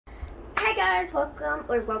guys,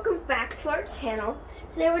 welcome back to our channel.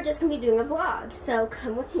 Today we're just gonna be doing a vlog, so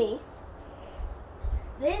come with me.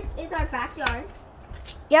 This is our backyard.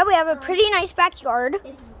 Yeah, we have a pretty nice backyard.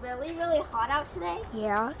 It's really hot out today.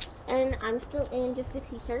 Yeah. And I'm still in just a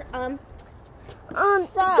t-shirt. So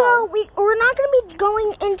we're not gonna be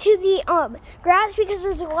going into the grass because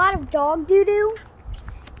there's a lot of dog doo-doo.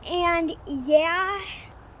 And yeah.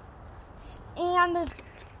 And there's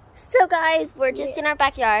So guys, we're just in our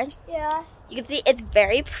backyard. yeah. You can see it's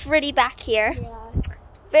very pretty back here. Yeah.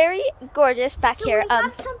 Very gorgeous back So here. we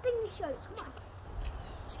got something to show you. Come on.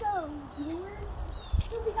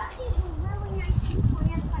 So we got these really nice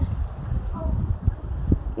plants.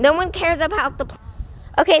 No one cares about the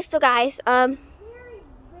Okay, so guys, Very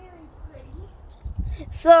pretty.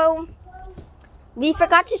 so we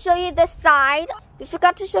forgot to show you this side. We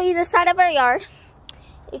forgot to show you the side of our yard.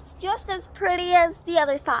 It's just as pretty as the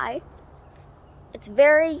other side. It's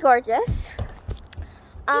very gorgeous.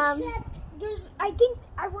 Except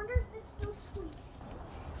I wonder if this still squeaks.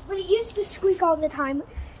 But it used to squeak all the time.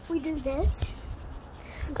 We do this.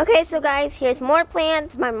 Okay, so guys, here's more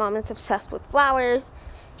plants. My mom is obsessed with flowers,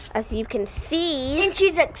 as you can see. And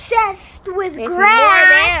she's obsessed with There's grass. more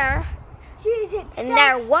there. She's obsessed. And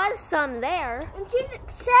there was some there. And she's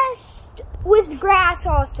obsessed with grass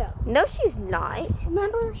also. No, she's not.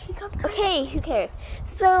 Remember, she comes. Okay, who cares?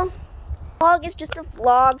 So, vlog is just a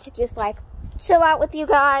vlog to just like chill out with you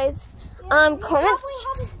guys. We'll Comment. probably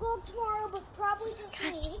have a vlog tomorrow, but probably just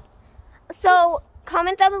me. So,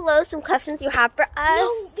 comment down below some questions you have for us.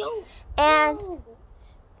 No. And No.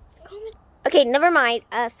 Comment. okay, never mind.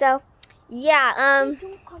 So, yeah. Don't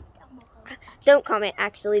comment down below. Don't comment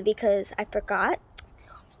actually because I forgot.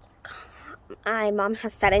 My mom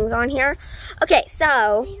has settings on here. Okay,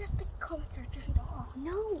 so. Say that the comments are turned off.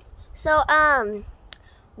 No. So,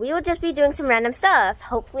 we will just be doing some random stuff.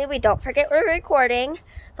 Hopefully we don't forget we're recording.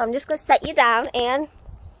 So I'm just going to set you down and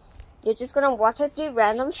you're just going to watch us do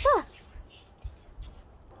random stuff.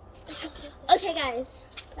 Okay, guys.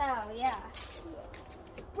 So, yeah.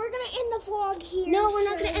 We're gonna end the vlog here. No, we're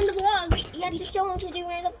not going to end the vlog. You have to show them to do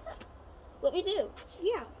random stuff. What we do.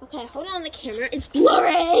 Yeah. Okay, hold on. The camera is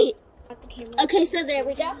blurry. Not the camera. Okay, so there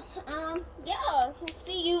we go. Yeah, we'll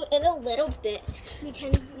see you in a little bit. We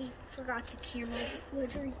forgot the camera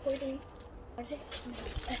was recording. Was it?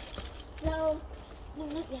 So,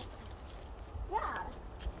 not yet. Yeah.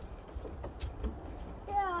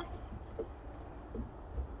 Yeah.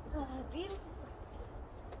 Beautiful.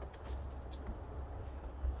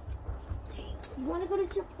 You want to go to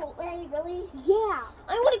Chipotle, really? Yeah.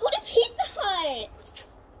 I want to go to Pizza Hut.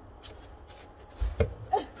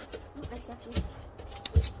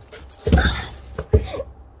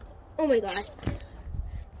 Oh my god.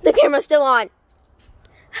 The camera's still on.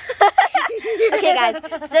 Okay, guys.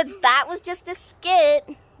 So that was just a skit.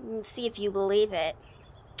 Let's see if you believe it.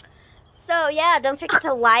 So yeah, don't forget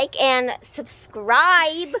to like and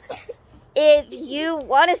subscribe if you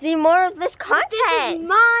want to see more of this content. This is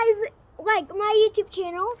my YouTube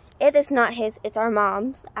channel. It is not his, it's our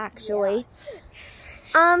mom's, actually.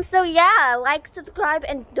 Yeah. So yeah, like, subscribe,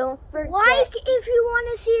 and don't forget. Like if you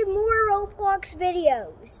want to see more Roblox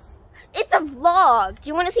videos. It's a vlog. Do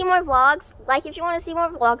you want to see more vlogs? Like if you want to see more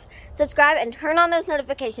vlogs, subscribe and turn on those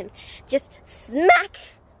notifications. Just smack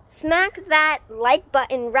that like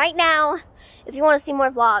button right now if you want to see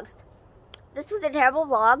more vlogs. This was a terrible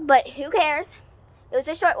vlog, but who cares? It was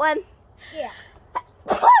a short one. Yeah.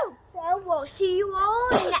 So we'll see you all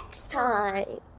next time.